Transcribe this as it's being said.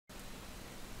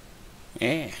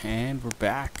And we're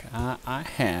back. I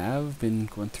have been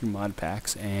going through mod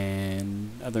packs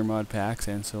and other mod packs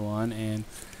and so on, and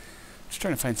just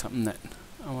trying to find something that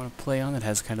I want to play on that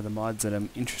has kind of the mods that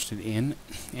I'm interested in,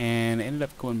 and I ended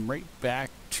up going right back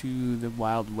to the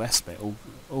Wild West by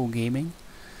O Gaming,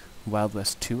 Wild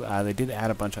West 2. They did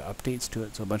add a bunch of updates to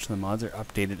it, so a bunch of the mods are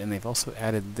updated, and they've also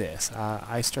added this.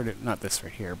 I started, not this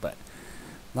right here, but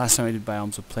last time I did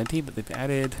Biomes with Plenty, but they've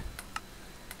added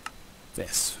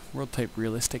this world type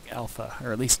realistic alpha,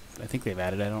 or at least I think they've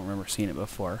added. I don't remember seeing it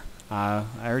before. I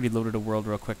already loaded a world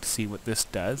real quick to see what this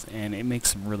does, and it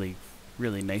makes some really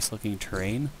nice looking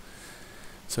terrain.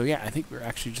 So yeah, I think we're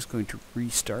actually just going to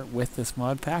restart with this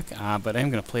mod pack, but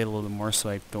I'm going to play it a little bit more so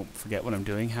I don't forget what I'm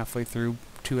doing halfway through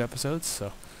 2 episodes.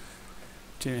 So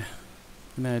I'm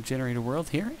going to generate a world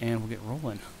here and we'll get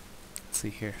rolling. Let's see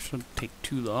here, shouldn't take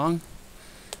too long.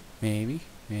 Maybe.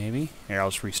 Here, I'll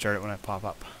just restart it when I pop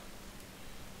up.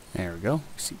 There we go. We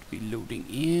seem to be loading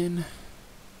in.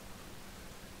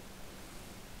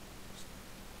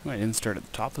 Oh, I didn't start at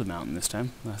the top of the mountain this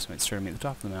time. Last time it started me at the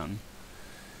top of the mountain.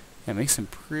 Yeah, it makes some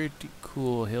pretty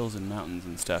cool hills and mountains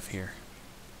and stuff here.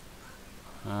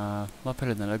 A lot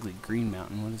better than ugly green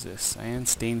mountain. What is this? Cyan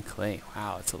stained clay.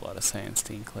 Wow, it's a lot of cyan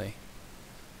stained clay.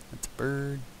 That's a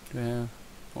bird. Oh,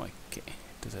 okay.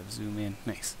 Does that zoom in?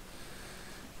 Nice.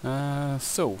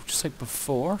 So, just like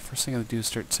before, first thing I'll do is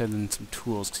start setting some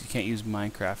tools, because you can't use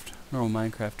normal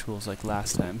Minecraft tools like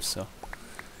last time, so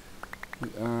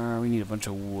we need a bunch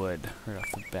of wood right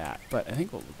off the bat. But I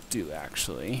think what we'll do,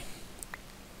 actually,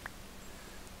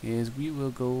 is we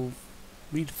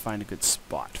need to find a good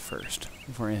spot first,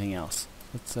 before anything else.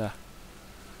 Let's go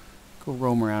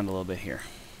roam around a little bit here.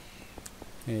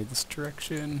 Okay, this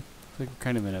direction, looks like we're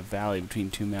kind of in a valley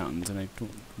between 2 mountains, and I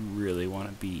don't really want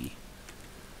to be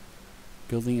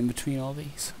building in between all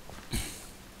these.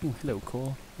 Oh, hello,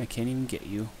 Cole. I can't even get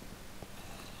you.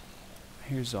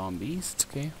 Here's zombies. It's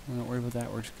okay. We're not worried about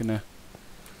that. We're just gonna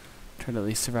try to at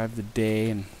least survive the day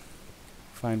and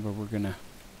find where we're gonna.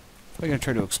 Probably gonna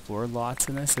try to explore lots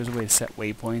in this. There's a way to set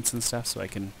waypoints and stuff, so I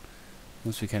can,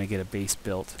 once we kind of get a base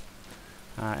built.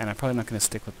 And I'm probably not gonna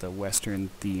stick with the Western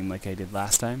theme like I did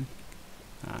last time.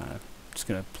 Just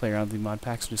gonna play around with the mod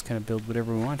packs and just kind of build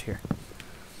whatever we want here.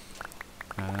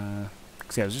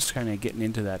 See, I was just kind of getting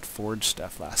into that forge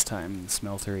stuff last time, the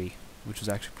smeltery, which was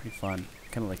actually pretty fun.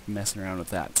 Kind of like messing around with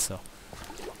that, so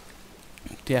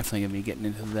definitely going to be getting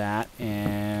into that.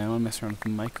 And I want to mess around with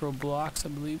micro blocks, I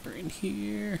believe, are in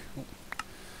here. Oh.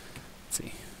 Let's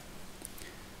see.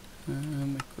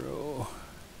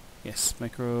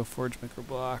 Micro forge, micro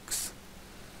blocks.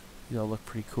 These all look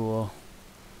pretty cool.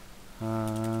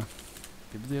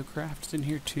 Bibliocraft's in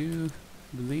here too,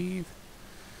 I believe.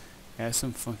 Has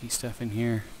some funky stuff in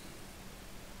here.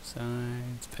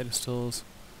 Signs, pedestals.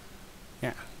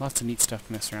 Yeah, lots of neat stuff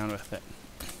to mess around with that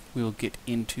we will get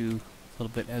into a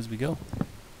little bit as we go.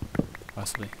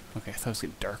 Possibly. Okay, I thought it was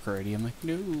getting dark already. I'm like,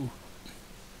 no.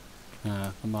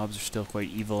 The mobs are still quite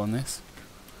evil in this.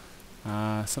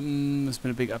 There's been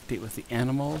a big update with the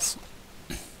animals.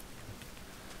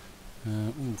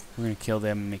 We're going to kill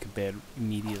them and make a bed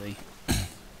immediately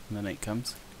when the night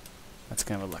comes. That's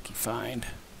kind of a lucky find.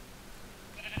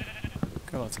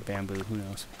 Got lots of bamboo, who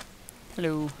knows.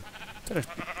 Hello.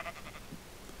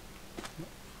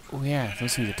 Oh yeah,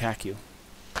 those things attack you.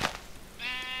 Come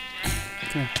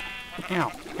here.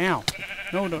 Ow, ow.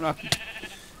 No, don't knock me.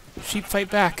 Sheep fight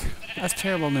back. That's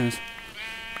terrible news.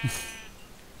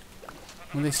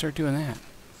 When do they start doing that?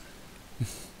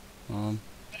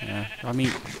 Yeah, raw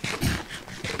meat.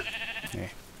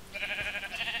 Okay.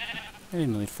 I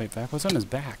didn't know they'd fight back. What's on his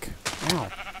back? Ow.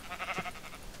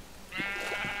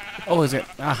 Oh, is it?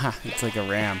 Aha, it's like a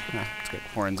ram. It's got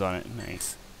horns on it.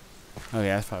 Nice. Oh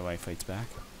yeah, that's probably why he fights back.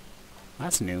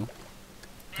 That's new.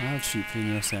 Oh, sheep, didn't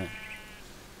notice that.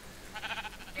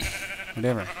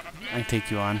 Whatever. I can take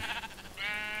you on.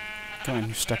 Come on,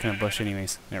 you're stuck in a bush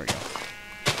anyways. There we go.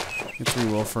 Let's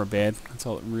re-roll for a bed. That's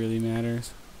all that really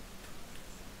matters.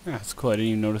 Ah, that's cool. I didn't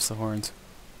even notice the horns.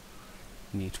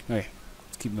 Neat. Okay,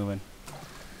 let's keep moving.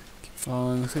 Keep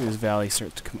following. Looks like this valley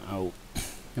starts to come out.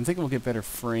 I'm thinking we'll get better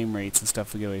frame rates and stuff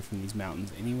if we get away from these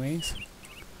mountains anyways.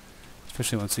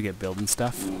 Especially once we get building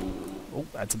stuff. Oh,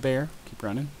 that's a bear. Keep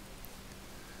running.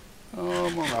 Oh,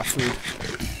 more raw food.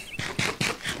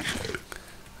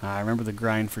 I remember the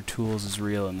grind for tools is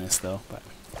real in this though, but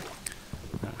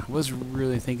I was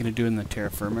really thinking of doing the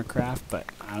terra firma craft, but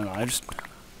I don't know, I just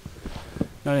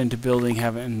not into building,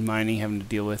 mining, having to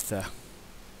deal with ooh,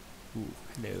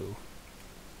 hello.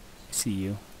 I see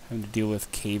you. Having to deal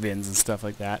with cave-ins and stuff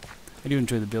like that. I do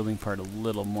enjoy the building part a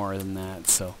little more than that,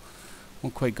 so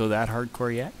won't quite go that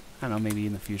hardcore yet. I don't know, maybe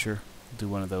in the future I'll do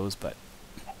one of those, but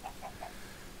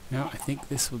now I think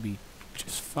this will be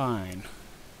just fine.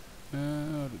 What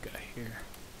do we got here?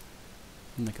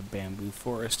 Like a bamboo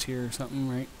forest here or something,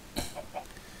 right?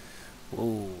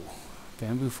 Whoa.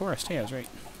 Bamboo forest. Hey, I was right.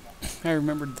 I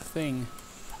remembered the thing.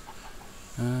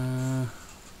 What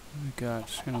do we got?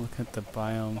 Just trying to look at the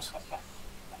biomes.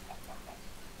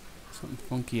 Something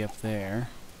funky up there.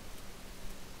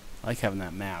 I like having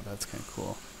that map. That's kind of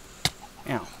cool.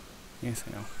 Ow. Yes,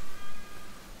 I know.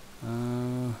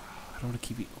 I don't want to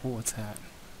keep eating. Oh, what's that?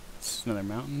 It's another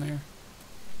mountain there.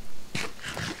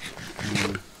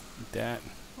 Eat that.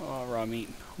 Oh, raw meat.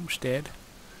 Homestead.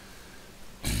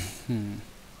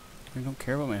 I don't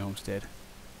care about my homestead.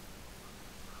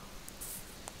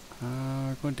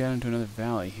 We're going down into another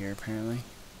valley here, apparently.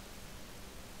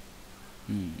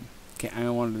 Okay, I'm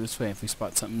gonna wander this way. If we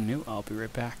spot something new, I'll be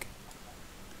right back.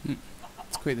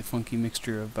 It's quite the funky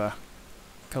mixture of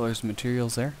colors and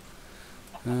materials there.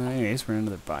 Anyways, we're in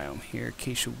another biome here.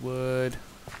 Acacia wood.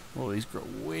 Oh, these grow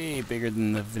way bigger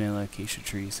than the vanilla acacia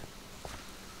trees.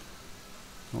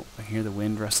 Oh, I hear the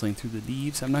wind rustling through the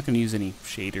leaves. I'm not going to use any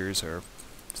shaders or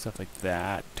stuff like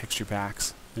that. Texture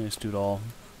packs. I just do it all.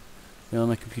 You know,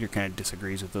 my computer kind of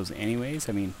disagrees with those anyways.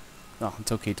 I mean, oh,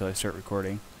 it's okay till I start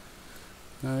recording.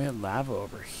 We got lava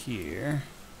over here.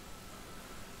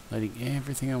 Lighting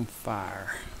everything on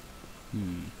fire.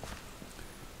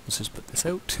 Let's just put this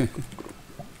out.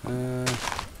 Come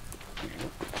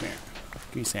here.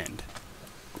 Give me sand.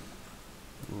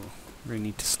 Ooh, we're gonna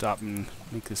need to stop and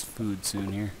make this food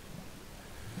soon here.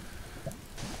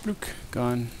 Look,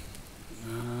 gone.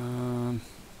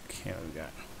 Okay, what do we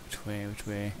got? Which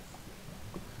way?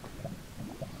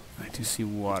 I do see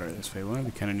water this way. We want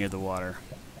to be kind of near the water.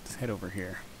 Let's head over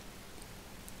here.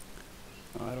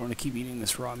 Oh, I don't want to keep eating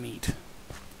this raw meat.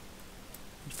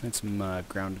 Let's find some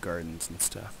ground gardens and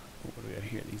stuff. Oh, what do we got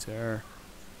here? These are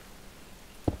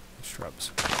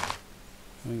shrubs.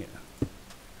 Oh yeah.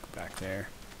 Go back there.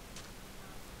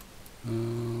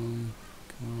 Come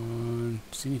on.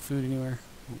 See any food anywhere?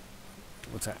 Oh,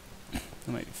 what's that?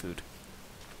 That might be food.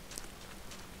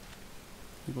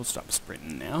 Maybe we'll stop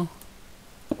sprinting now.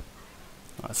 Oh,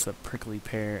 that's the prickly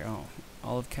pear. Oh,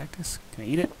 olive cactus. Can I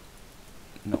eat it?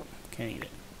 No, can't eat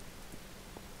it.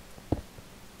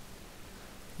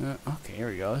 Okay, here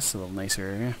we go. This is a little nicer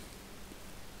area.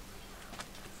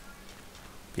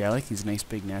 Yeah, I like these nice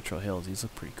big natural hills. These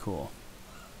look pretty cool.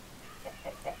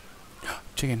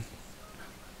 Chicken.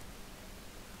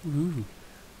 Ooh.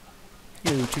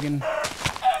 Hello, chicken.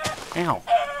 Ow.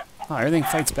 Oh, everything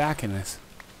fights back in this.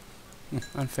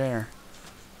 Unfair.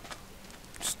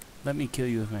 Just let me kill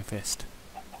you with my fist.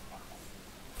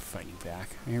 Fighting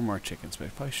back. I hear more chickens, but I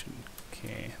probably shouldn't.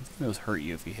 Okay. I think those hurt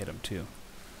you if you hit them, too.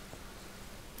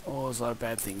 Oh, there's a lot of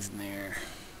bad things in there.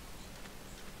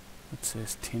 What's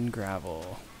this? Tin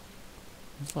gravel.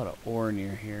 There's a lot of ore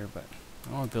near here, but I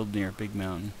don't want to build near a big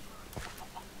mountain.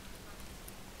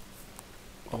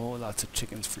 Oh, lots of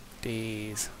chickens for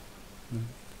days.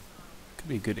 Could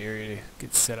be a good area to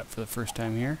get set up for the first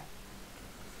time here.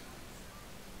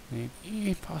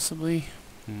 Maybe, possibly.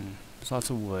 There's lots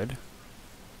of wood.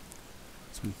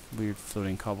 Some weird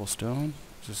floating cobblestone.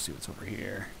 Let's just see what's over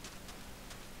here.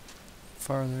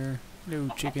 Farther. Hello,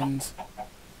 chickens.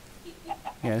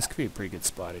 Yeah, this could be a pretty good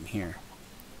spot in here.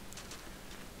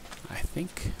 I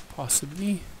think,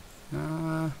 possibly.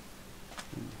 No,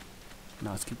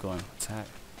 let's keep going. What's that?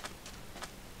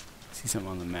 See something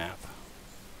on the map.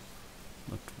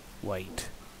 Looked white.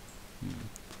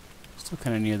 Still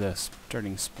kind of near the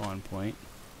starting spawn point.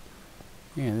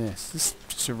 Yeah, this is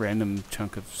just a random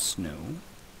chunk of snow.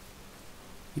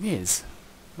 It is.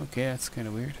 Okay, that's kind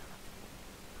of weird.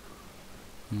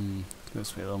 Let's go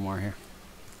this way a little more here.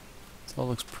 This all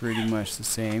looks pretty much the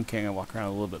same. Okay, I'm gonna walk around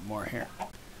a little bit more here.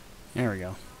 There we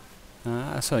go.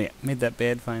 So yeah, made that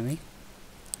bed finally.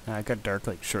 It got dark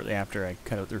like shortly after I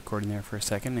cut out the recording there for a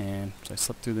second, and so I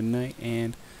slept through the night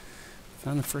and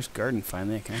found the first garden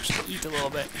finally. I can actually eat a little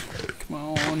bit. Come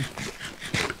on.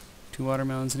 2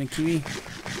 watermelons and a kiwi. I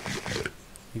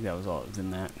think that was all that was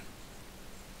in that.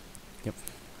 Yep.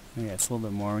 Oh, yeah, it's a little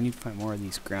bit more. We need to find more of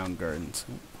these ground gardens.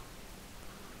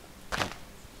 Oh,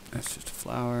 that's just a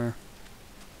flower.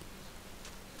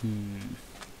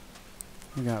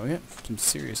 We got some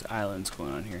serious islands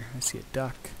going on here. I see a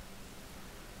duck.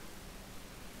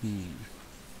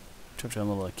 Chopped down a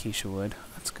little acacia wood.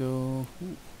 Let's go.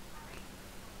 Ooh.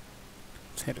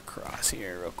 Let's head across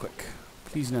here real quick.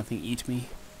 Please nothing eat me.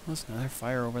 Oh, there's another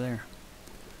fire over there.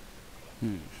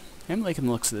 I'm liking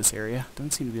the looks of this area.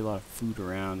 Doesn't seem to be a lot of food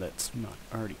around that's not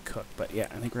already cooked. But yeah,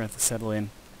 I think we're going to have to settle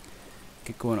in. Get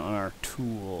get going on our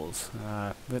tools. We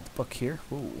got the book here.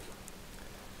 Ooh.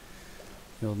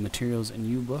 The old materials and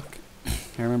U book.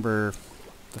 I remember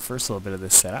the first little bit of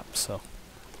this setup, so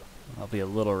I'll be a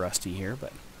little rusty here,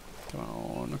 but come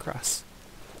on across.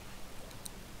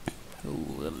 Ooh,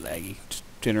 a little laggy. Just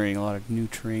generating a lot of new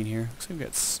terrain here. Looks like we've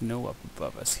got snow up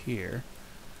above us here.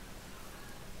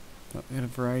 But we got a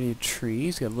variety of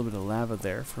trees. Got a little bit of lava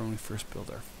there for when we first build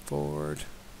our fort.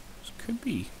 This could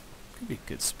be a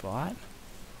good spot.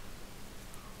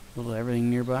 A little everything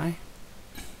nearby.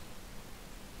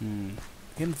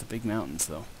 Getting to the big mountains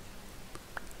though.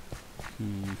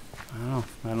 I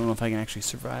don't know if I can actually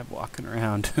survive walking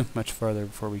around much farther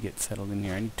before we get settled in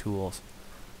here. I need tools.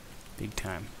 Big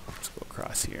time. Let's go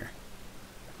across here.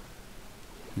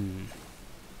 Come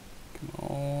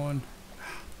on.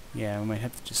 Yeah, we might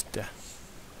have to just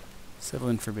settle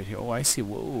in for a bit here. Oh, I see.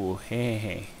 Whoa.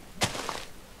 Hey. Can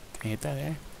I hit that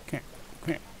there? Come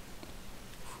here.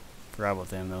 Forgot about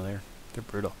them though. They're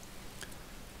brutal.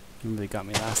 Remember they got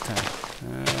me last time.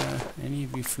 Any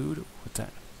of you food? What's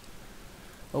that?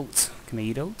 Oats. Can I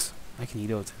eat oats? I can eat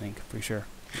oats, I think. Pretty sure.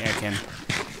 Yeah, I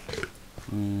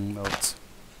can. Oats.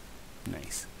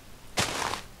 Nice.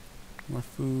 More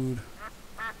food.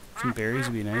 Some berries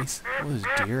would be nice. Oh, there's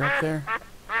deer up there.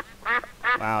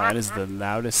 Wow, that is the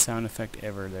loudest sound effect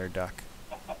ever there, duck.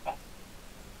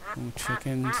 Oh,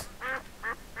 chickens.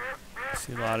 I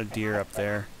see a lot of deer up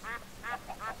there.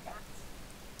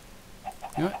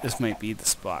 You know what? This might be the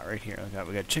spot right here.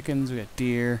 We got chickens, we got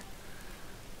deer,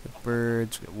 we got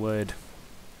birds, we got wood.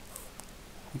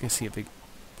 I think I see a big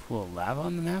pool of lava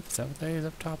on the map. Is that what that is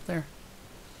up top there?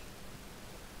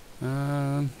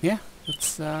 Yeah, let's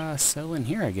settle in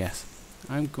here, I guess.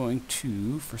 I'm going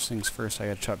to, first things first, I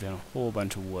gotta chop down a whole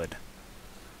bunch of wood.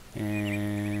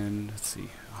 And let's see.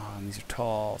 Oh, and these are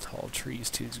tall trees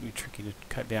too. It's gonna be tricky to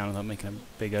cut down without making a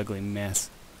big ugly mess.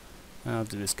 I'll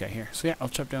do this guy here. So yeah, I'll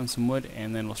chop down some wood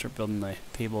and then we'll start building the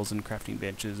tables and crafting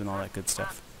benches and all that good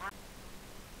stuff.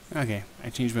 Okay, I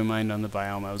changed my mind on the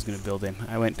biome I was going to build in.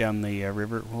 I went down the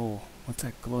river. Whoa, what's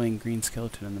that glowing green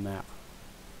skeleton on the map?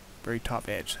 Very top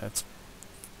edge.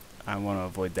 I want to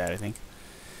avoid that, I think.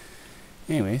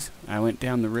 Anyways, I went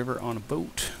down the river on a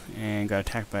boat and got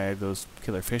attacked by those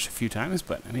killer fish a few times,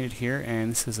 but I made it here,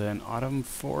 and this is an autumn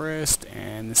forest,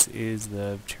 and this is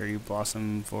the cherry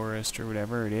blossom forest, or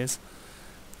whatever it is.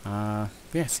 Yeah,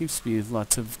 seems to be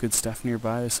lots of good stuff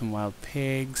nearby. There's some wild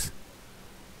pigs.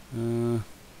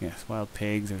 Yes, wild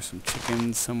pigs. There's some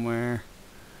chickens somewhere.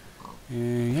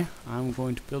 And yeah, I'm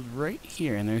going to build right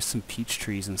here, and there's some peach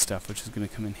trees and stuff, which is going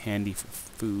to come in handy for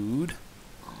food.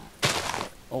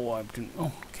 Oh, I didn't.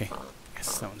 Oh, okay.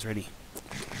 Yes, that one's ready.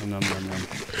 Nom, nom, nom, nom.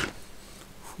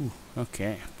 Whew,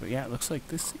 okay, but yeah, it looks like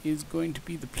this is going to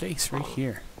be the place right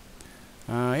here.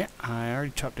 Yeah, I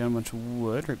already chopped down a bunch of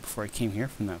wood right before I came here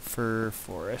from that fir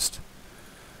forest.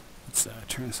 Let's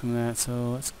turn some of that.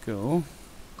 So let's go.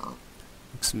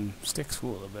 Make some sticks. Ooh,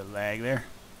 a little bit of lag there.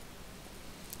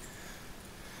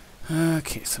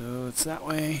 Okay, so it's that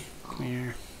way. Come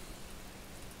here.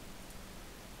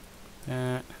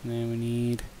 That, and then we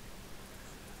need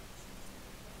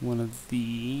one of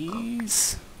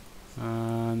these,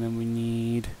 and then we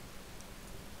need,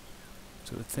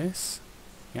 so with this,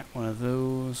 yeah, one of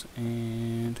those,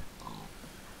 and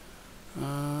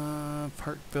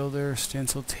part builder,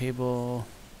 stencil table,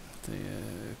 the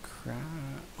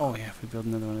oh yeah, if we build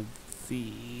another one of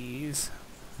these,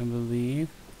 I believe,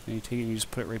 and you take it and you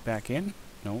just put it right back in.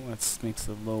 No, that makes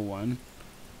the low one.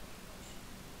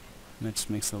 And that just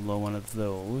makes the low one of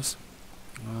those.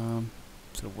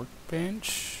 Is it a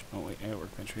workbench? Oh wait, I got a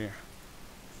workbench right here.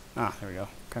 Ah, there we go.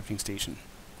 Crafting station.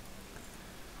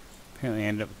 Apparently I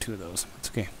ended up with 2 of those. That's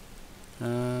okay.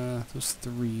 Those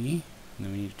 3. And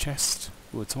then we need a chest.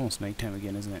 Oh, it's almost nighttime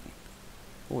again, isn't it?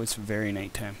 Oh, it's very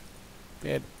nighttime.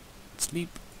 Bed. Sleep.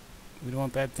 We don't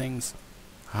want bad things.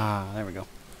 Ah, there we go.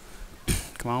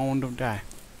 Come on, don't die.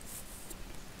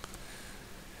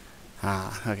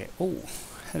 Ah, okay. Oh.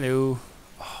 Hello.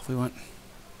 Oh,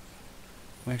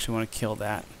 we actually want to kill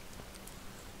that.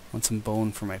 Want some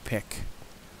bone for my pick.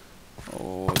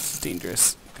 Oh, it's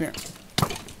dangerous. Come here.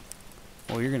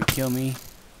 Oh, you're gonna kill me.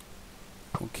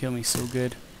 Oh, kill me so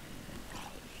good.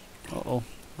 Uh-oh.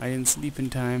 I didn't sleep in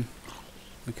time.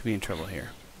 We could be in trouble here.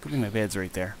 Good thing my bed's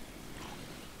right there.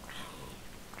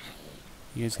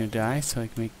 You guys gonna die so I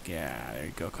can make... Yeah, there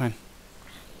you go. Come on.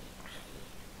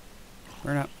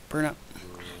 Burn up. Burn up.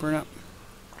 Burn up.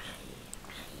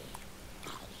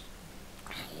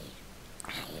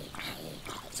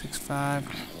 6, 5,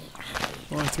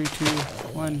 4, 3, 2,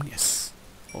 1. Yes.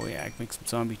 Oh yeah, I can make some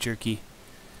zombie jerky.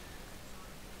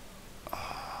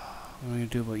 Oh, What am I going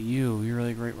to do about you? You're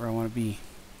like right where I want to be.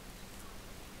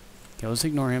 Okay, let's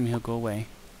ignore him. He'll go away.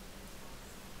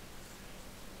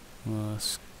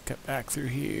 Let's get back through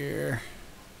here.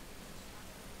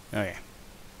 Okay.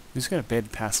 We just got a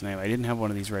bed past the night. I didn't have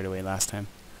one of these right away last time.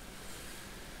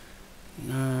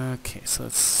 Okay, so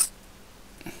let's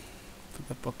put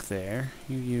the book there.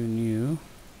 You.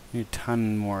 Need a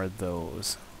ton more of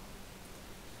those.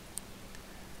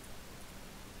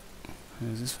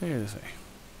 Is this way or this way?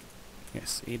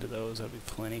 Yes, 8 of those. That'll be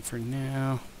plenty for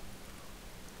now.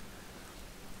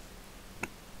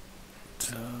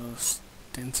 So,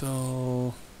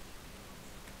 stencil.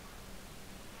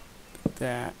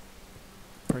 That.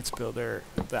 Parts builder.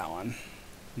 That one.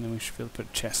 And then we should be able to put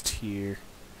a chest here.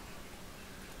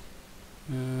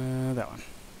 That one.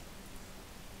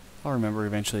 I'll remember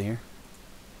eventually here.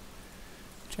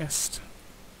 Chest.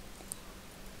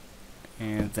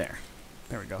 And there.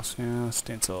 There we go. So now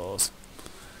stencils.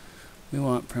 We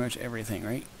want pretty much everything,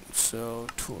 right? So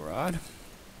tool rod.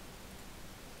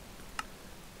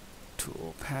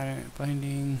 Tool pattern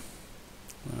binding.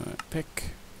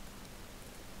 Pick.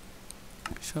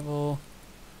 Shovel.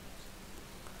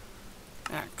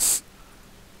 Axe.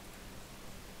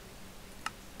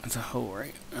 That's a hoe,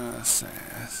 right?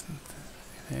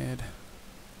 Head.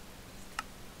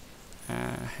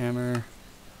 Hammer.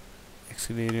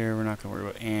 Excavator. We're not going to worry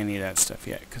about any of that stuff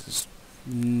yet, because it's...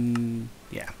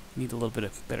 yeah, need a little bit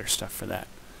of better stuff for that.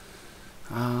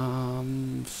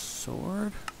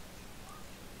 Sword.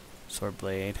 Sword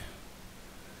blade.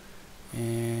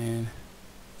 And...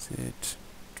 is it...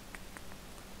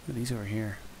 what are these over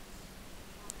here?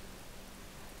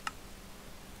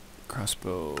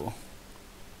 Crossbow.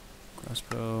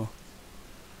 Crossbow.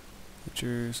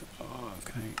 Pictures. Oh,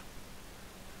 can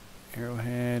I...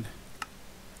 arrowhead.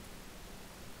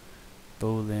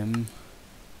 Bow limb.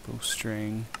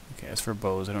 Bowstring. Okay, as for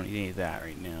bows, I don't need any of that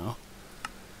right now.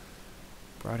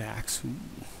 Broad axe. Ooh,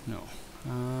 no.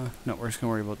 No, we're just going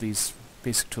to worry about these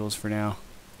basic tools for now.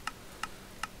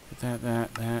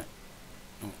 That.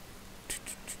 Oh.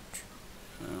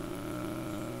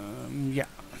 Yeah.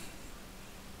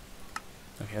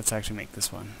 Okay, let's actually make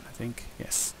this one, I think.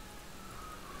 Yes.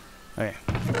 Okay.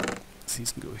 So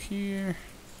these can go here.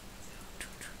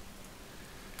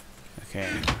 Okay.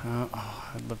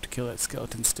 Oh, I'd love to kill that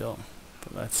skeleton still.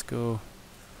 But let's go...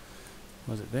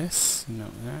 was it this? No,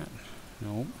 that.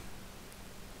 Nope.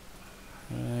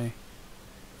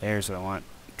 There's what I want.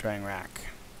 Drying rack.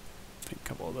 Take a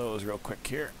couple of those real quick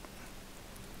here.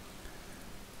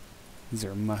 These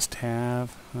are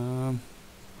must-have.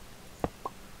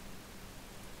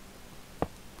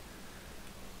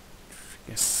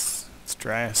 Guess let's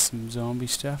dry us some zombie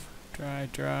stuff.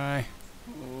 Dry.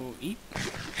 Oh, eat.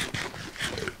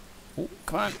 Oh,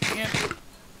 come on, yeah.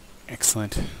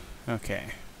 Excellent.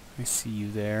 Okay, I see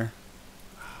you there.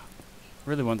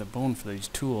 Really want the bone for these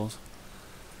tools.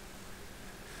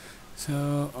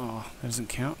 So, oh, that doesn't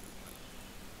count.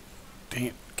 Dang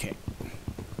it. Okay,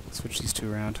 switch these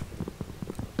two around.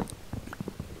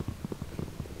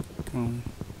 Come on.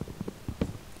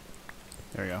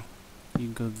 There we go. You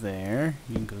can go there.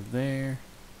 You can go there.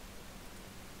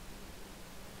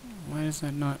 Why does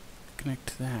that not connect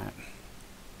to that?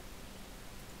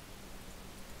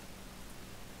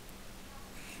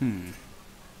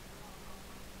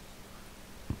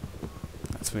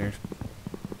 That's weird.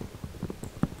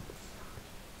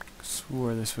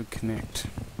 Swore this would connect.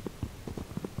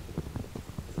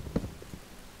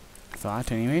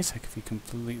 Thought, anyways. I could be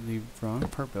completely wrong.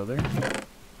 Part builder.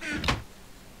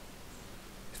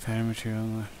 Pattern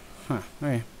material. Huh.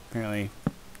 Okay. Apparently,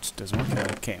 it just doesn't work that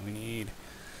way. Okay, we need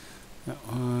that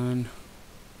one.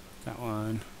 That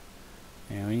one.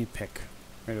 And we need pick.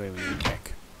 Right away, we need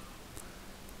pick.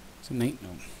 Is it night? No.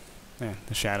 Yeah,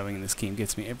 the shadowing in this game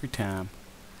gets me every time.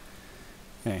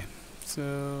 Okay.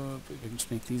 So, we can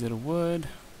just make these out of wood.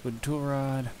 Wood tool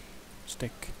rod.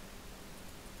 Stick.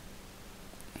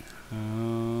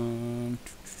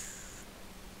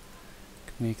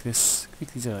 Make this.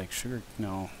 Make these out of like sugar.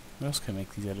 No. What else can I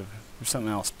make these out of? There's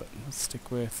something else, but let's stick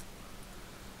with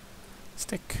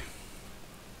stick.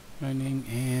 Binding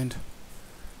and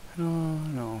oh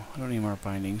no, I don't need more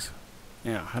bindings.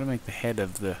 Yeah, how to make the head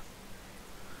of the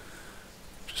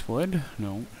just wood?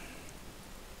 No.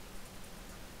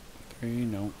 Okay,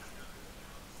 no.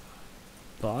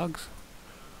 Logs?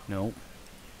 No.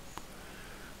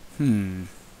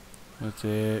 What's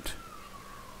it?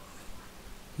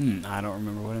 I don't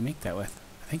remember what I make that with.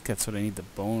 I think that's what I need the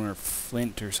bone or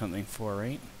flint or something for,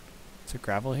 right? Is there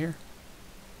gravel here?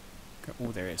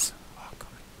 Oh, there is. Oh, come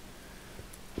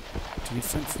on. Do you need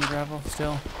flint from gravel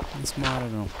still? This mod? I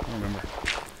don't know. I don't remember.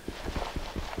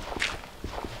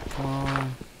 Come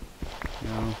on.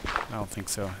 No, I don't think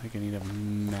so. I think I need a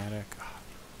mattock.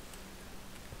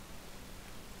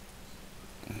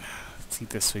 Let's eat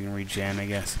this so we can regen, I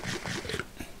guess.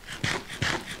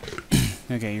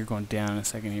 Okay, you're going down in a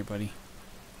second here, buddy.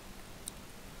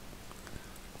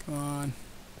 Come on.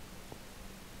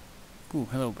 Ooh,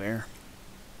 hello, bear.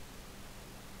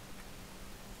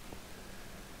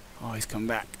 Oh, he's come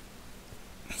back.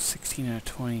 16 out of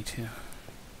 22.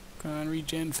 Come on,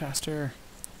 regen faster.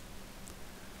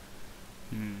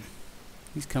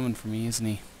 He's coming for me, isn't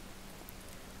he?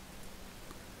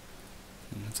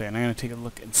 So I'm going to take a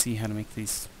look and see how to make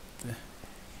these the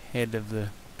head of the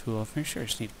tool. I'm pretty sure I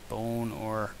just need bone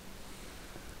or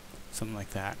something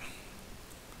like that.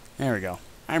 There we go.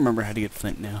 I remember how to get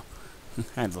flint now.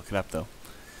 I had to look it up though.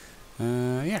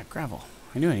 Yeah, gravel.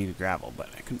 I knew I needed gravel, but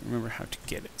I couldn't remember how to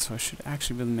get it. So I should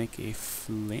actually be able to make a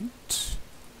flint.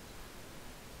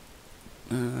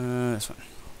 This one.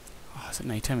 Oh, is it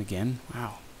nighttime again?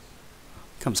 Wow.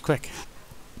 Comes quick.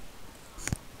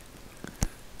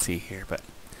 Let's see here, but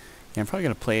yeah, I'm probably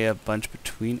going to play a bunch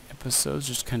between episodes,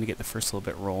 just kind of get the first little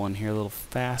bit rolling here a little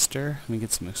faster. Let me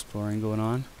get some exploring going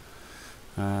on.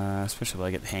 Especially while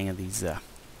I get the hang of these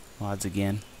mods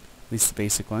again. At least the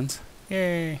basic ones.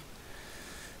 Yay!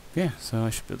 Yeah, so I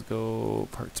should be able to go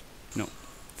parts. No,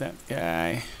 that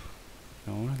guy.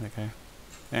 No, not that guy.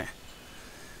 Eh.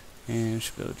 And I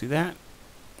should be able to do that.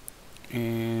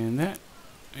 And that.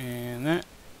 And that.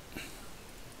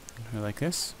 Like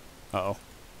this. Uh-oh.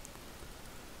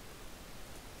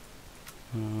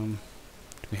 Do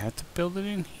we have to build it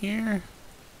in here?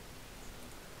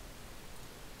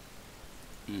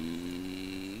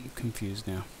 Confused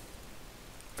now.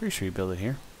 Pretty sure you build it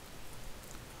here.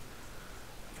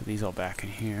 Put these all back in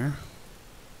here.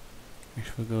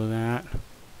 Actually, we'll go that.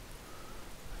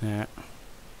 That.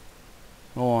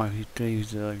 Oh, I need to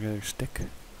use the other stick.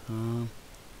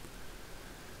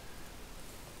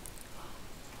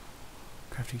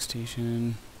 Crafting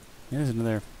station. There's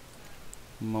another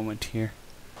moment here.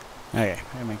 Okay,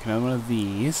 I'm gonna make another one of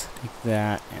these. Take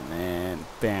that, and then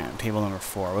bam, table number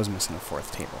 4. I was missing the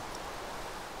 4th table.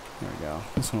 There we go.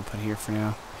 This one we'll put here for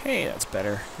now. Hey, that's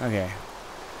better. Okay.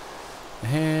 The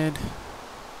head.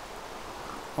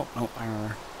 Oh, no, I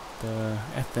remember. The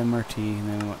FMRT, and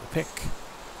then we want the pick.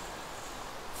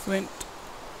 Flint.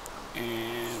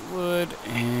 And wood,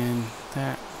 and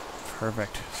that.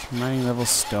 Perfect. Mining level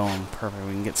stone. Perfect.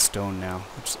 We can get stone now,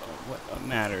 which is what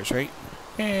matters, right?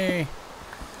 Yay!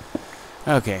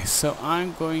 Okay, so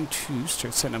I'm going to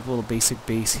start setting up a little basic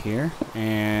base here,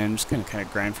 and just going to kind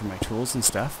of grind for my tools and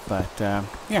stuff, but yeah,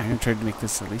 I'm going to try to make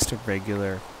this at least a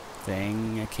regular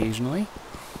thing occasionally,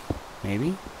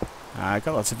 maybe. I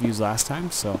got lots of views last time,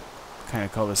 so kind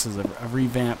of call this as a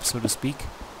revamp, so to speak.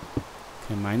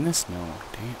 Can I mine this? No,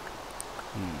 damn.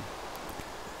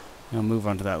 I'll move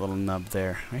on to that little nub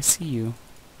there. I see you.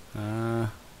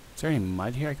 Is there any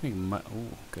mud here? I can make mud.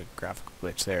 Oh, good graphical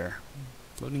glitch there.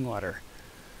 Floating water.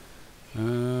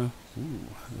 Ooh,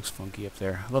 looks funky up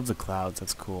there. I love the clouds.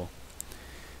 That's cool.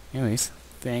 Anyways,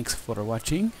 thanks for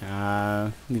watching.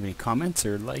 Leave any comments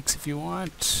or likes if you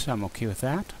want. I'm okay with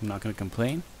that. I'm not going to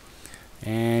complain.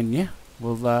 And yeah,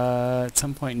 we'll at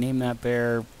some point name that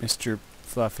bear Mr.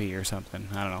 Fluffy or something.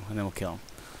 I don't know. And then we'll kill him.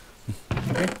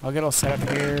 Okay, I'll get all set up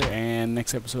here, and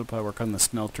next episode we'll probably work on the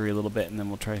smeltery a little bit, and then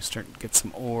we'll try to get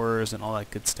some ores and all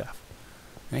that good stuff.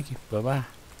 Thank you. Bye-bye.